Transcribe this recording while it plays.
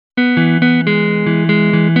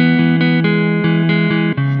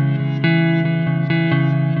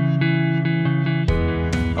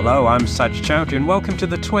I'm Saj Chowdhury and welcome to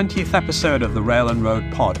the 20th episode of the Rail and Road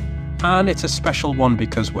Pod. And it's a special one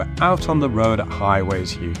because we're out on the road at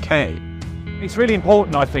Highways UK. It's really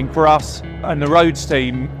important, I think, for us and the roads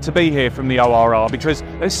team to be here from the ORR because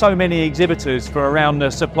there's so many exhibitors for around the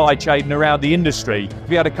supply chain and around the industry. To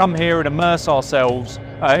be able to come here and immerse ourselves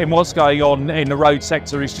in what's going on in the road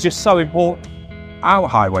sector is just so important. Our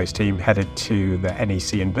Highways team headed to the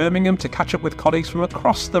NEC in Birmingham to catch up with colleagues from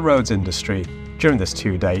across the roads industry during this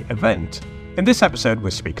two-day event. In this episode, we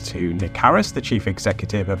speak to Nick Harris, the Chief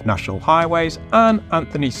Executive of National Highways, and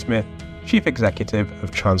Anthony Smith, Chief Executive of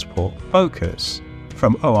Transport Focus.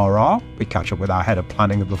 From ORR, we catch up with our Head of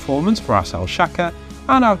Planning and Performance, Feras Alshaker,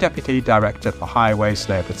 and our Deputy Director for Highways,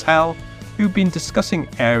 Sneha Patel, who've been discussing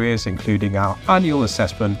areas including our annual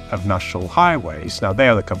assessment of National Highways. Now, they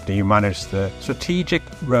are the company who manage the Strategic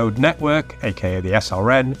Road Network, aka the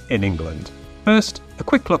SRN, in England. First, a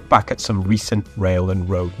quick look back at some recent rail and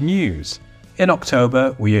road news. In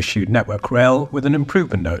October, we issued Network Rail with an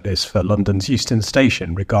improvement notice for London's Euston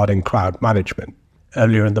Station regarding crowd management.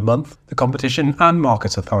 Earlier in the month, the Competition and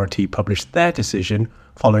Markets Authority published their decision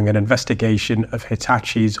following an investigation of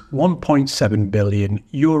Hitachi's €1.7 billion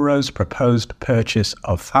proposed purchase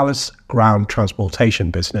of Thales ground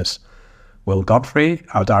transportation business. Will Godfrey,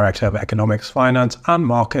 our Director of Economics, Finance and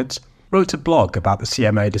Markets, wrote a blog about the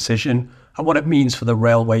CMA decision and what it means for the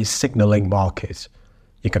railway signalling market.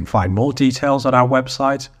 You can find more details on our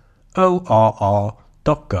website, orr.gov.uk.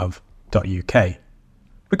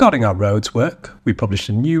 Regarding our roads work, we published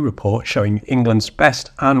a new report showing England's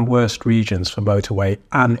best and worst regions for motorway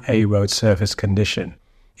and A road surface condition.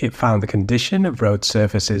 It found the condition of road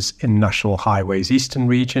surfaces in National Highways Eastern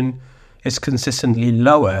region is consistently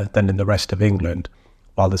lower than in the rest of England,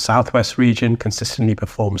 while the South West region consistently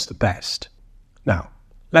performs the best. Now,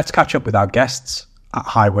 let's catch up with our guests at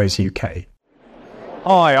Highways UK.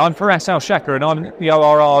 Hi, I'm Feras Alshaker and I'm the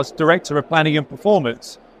ORR's Director of Planning and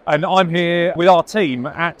Performance. And I'm here with our team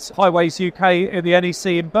at Highways UK at the NEC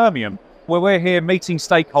in Birmingham, where we're here meeting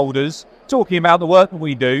stakeholders, talking about the work that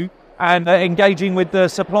we do and engaging with the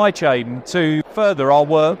supply chain to further our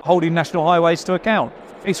work holding National Highways to account.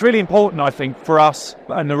 It's really important, I think, for us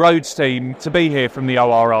and the roads team to be here from the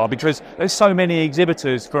ORR because there's so many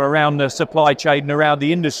exhibitors for around the supply chain and around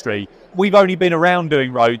the industry. We've only been around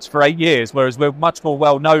doing roads for 8 years, whereas we're much more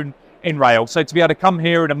well known in rail. So to be able to come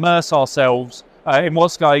here and immerse ourselves in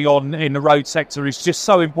what's going on in the road sector is just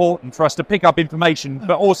so important for us to pick up information,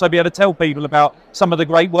 but also be able to tell people about some of the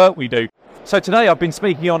great work we do. So today I've been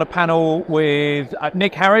speaking on a panel with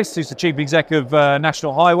Nick Harris, who's the Chief Executive of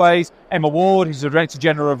National Highways, Emma Ward, who's the Director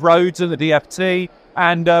General of Roads at the DFT,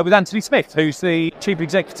 and with Anthony Smith, who's the Chief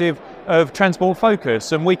Executive of Transport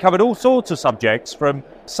Focus. And we covered all sorts of subjects from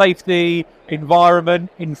safety, environment,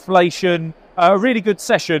 inflation. A really good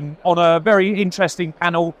session on a very interesting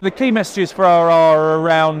panel. The key messages for are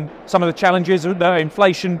around some of the challenges that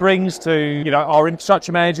inflation brings to our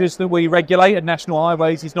infrastructure managers that we regulate, and National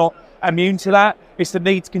Highways is not immune to that. It's the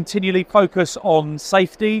need to continually focus on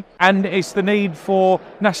safety, and it's the need for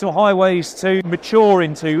National Highways to mature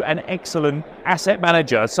into an excellent asset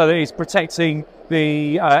manager so that it's protecting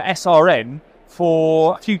the SRN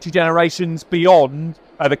for future generations beyond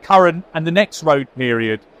the current and the next road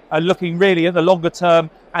period. Looking really at the longer term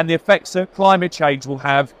and the effects that climate change will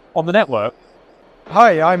have on the network.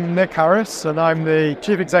 Hi, I'm Nick Harris and I'm the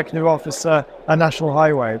Chief Executive Officer at National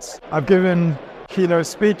Highways. I've given a keynote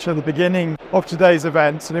speech at the beginning of today's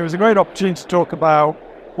event, and it was a great opportunity to talk about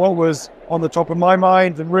what was on the top of my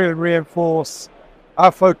mind and really reinforce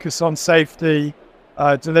our focus on safety,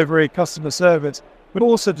 delivery, customer service, but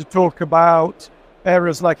also to talk about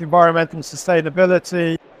areas like environmental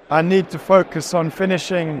sustainability. I need to focus on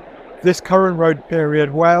finishing this current road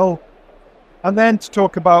period well, and then to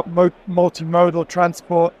talk about multimodal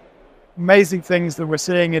transport, amazing things that we're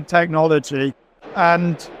seeing in technology,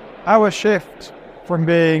 and our shift from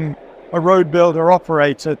being a road builder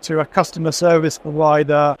operator to a customer service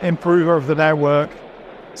provider, improver of the network,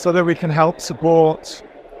 so that we can help support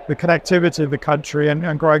the connectivity of the country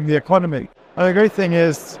and growing the economy. And the great thing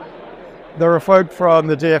is there are folk from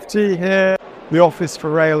the DFT here, the Office for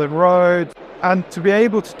Rail and Road, and to be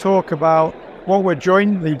able to talk about what we're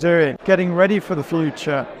jointly doing, getting ready for the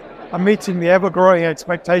future, and meeting the ever-growing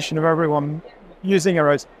expectation of everyone using our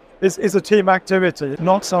roads is a team activity,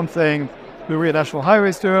 not something that we at National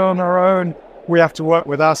Highways do on our own. We have to work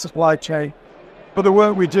with our supply chain. But the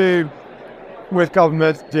work we do with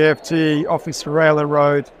government, DFT, Office for Rail and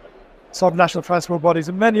Road, some national transport bodies,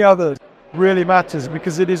 and many others really matters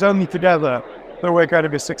because it is only together that we're going to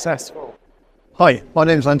be successful. Hi, my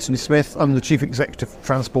name is Anthony Smith. I'm the Chief Executive of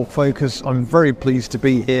Transport Focus. I'm very pleased to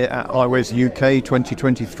be here at Highways UK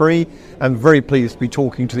 2023 and very pleased to be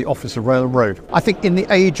talking to the Office of Rail and Road. I think in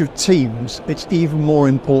the age of teams, it's even more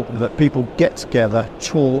important that people get together,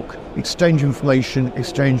 talk, exchange information,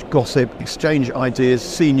 exchange gossip, exchange ideas,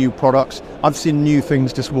 see new products. I've seen new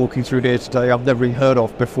things just walking through here today I've never even heard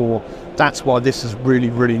of before. That's why this is really,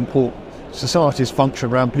 really important. Societies function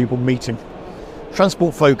around people meeting.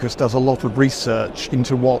 Transport Focus does a lot of research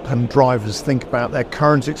into what drivers think about their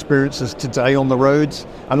current experiences today on the roads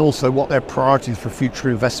and also what their priorities for future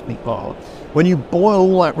investment are. When you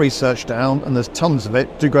boil all that research down, and there's tons of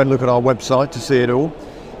it, do go and look at our website to see it all,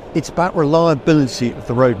 it's about reliability of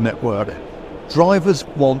the road network. Drivers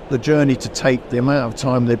want the journey to take the amount of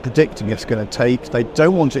time they're predicting it's going to take. They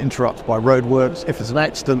don't want it interrupted by roadworks. If there's an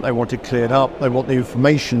accident, they want it cleared up. They want the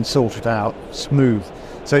information sorted out, smooth.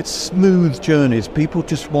 So it's smooth journeys. People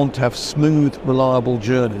just want to have smooth, reliable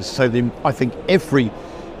journeys. So I think every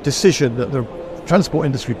decision that the transport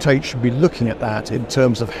industry takes should be looking at that in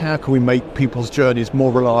terms of how can we make people's journeys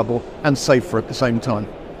more reliable and safer at the same time.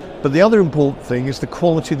 But the other important thing is the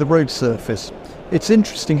quality of the road surface. It's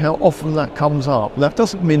interesting how often that comes up. That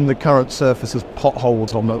doesn't mean the current surface has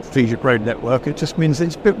potholes on the strategic road network. It just means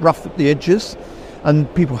it's a bit rough at the edges.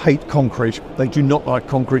 And people hate concrete. They do not like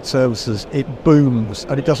concrete surfaces. It booms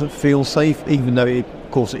and it doesn't feel safe, even though,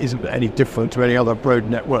 of course, it isn't any different to any other road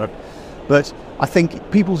network. But I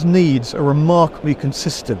think people's needs are remarkably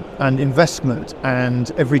consistent, and investment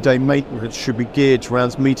and everyday maintenance should be geared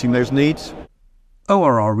towards meeting those needs.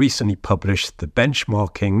 ORR recently published the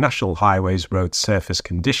benchmarking National Highways Road Surface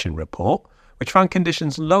Condition Report, which found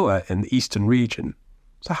conditions lower in the eastern region.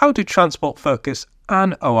 So how do Transport Focus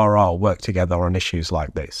and ORR work together on issues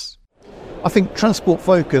like this? I think Transport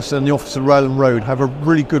Focus and the Office of Rail and Road have a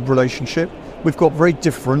really good relationship. We've got very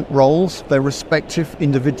different roles. They're respective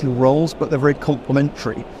individual roles, but they're very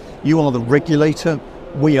complementary. You are the regulator,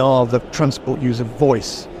 we are the transport user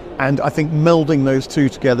voice. And I think melding those two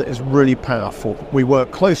together is really powerful. We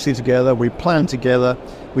work closely together, we plan together,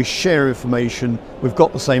 we share information, we've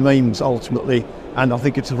got the same aims ultimately, and I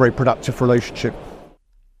think it's a very productive relationship.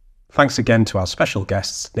 Thanks again to our special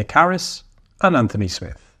guests, Nick Harris and Anthony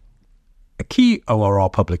Smith. A key ORR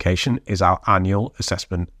publication is our annual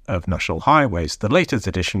assessment of national highways. The latest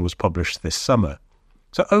edition was published this summer.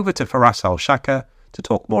 So over to Feras Alshaker to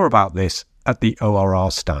talk more about this at the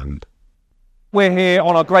ORR stand. We're here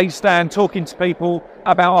on our great stand talking to people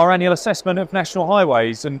about our annual assessment of national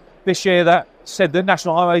highways. And this year that said that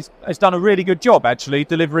National Highways has done a really good job actually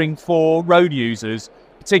delivering for road users,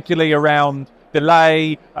 particularly around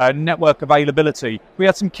delay, network availability. We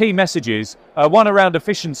had some key messages. One around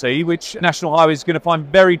efficiency, which National Highways is going to find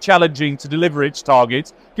very challenging to deliver its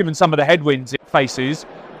targets, given some of the headwinds it faces.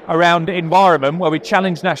 Around environment, where we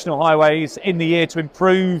challenge National Highways in the year to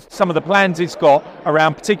improve some of the plans it's got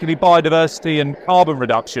around particularly biodiversity and carbon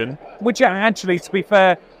reduction, which actually, to be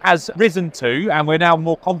fair, has risen to, and we're now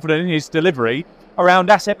more confident in its delivery. Around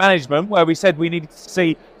asset management, where we said we needed to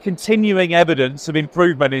see continuing evidence of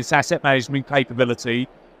improvement in its asset management capability.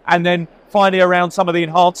 And then finally around some of the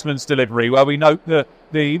enhancements delivery, where we note the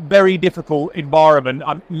very difficult environment,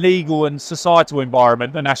 legal and societal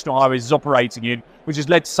environment that National Highways is operating in, which has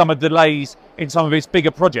led to some of the delays in some of its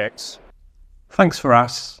bigger projects. Thanks for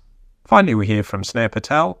us. Finally, we hear from Sneha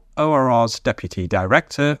Patel, ORR's Deputy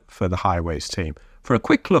Director for the Highways team, for a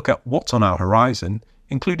quick look at what's on our horizon,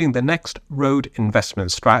 including the next road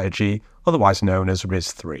investment strategy, otherwise known as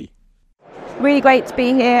RIS3. Really great to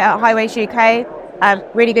be here at Highways UK.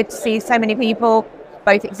 Really good to see so many people,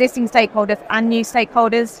 both existing stakeholders and new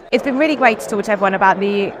stakeholders. It's been really great to talk to everyone about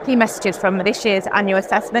the key messages from this year's annual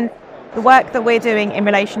assessment, the work that we're doing in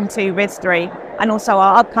relation to RIS3, and also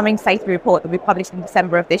our upcoming safety report that we published in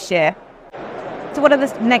December of this year. So what are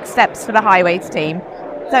the next steps for the Highways team?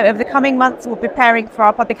 So over the coming months, we're preparing for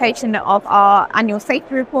our publication of our annual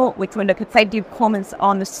safety report, which will look at safety performance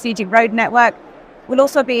on the strategic road network. We'll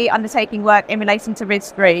also be undertaking work in relation to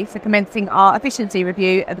RIS3, so commencing our efficiency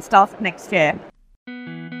review at the start of next year.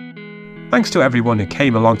 Thanks to everyone who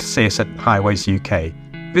came along to see us at Highways UK.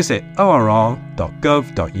 Visit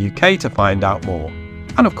orr.gov.uk to find out more.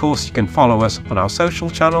 And of course, you can follow us on our social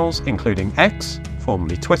channels, including X,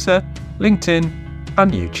 formerly Twitter, LinkedIn,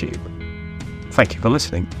 and YouTube. Thank you for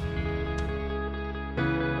listening.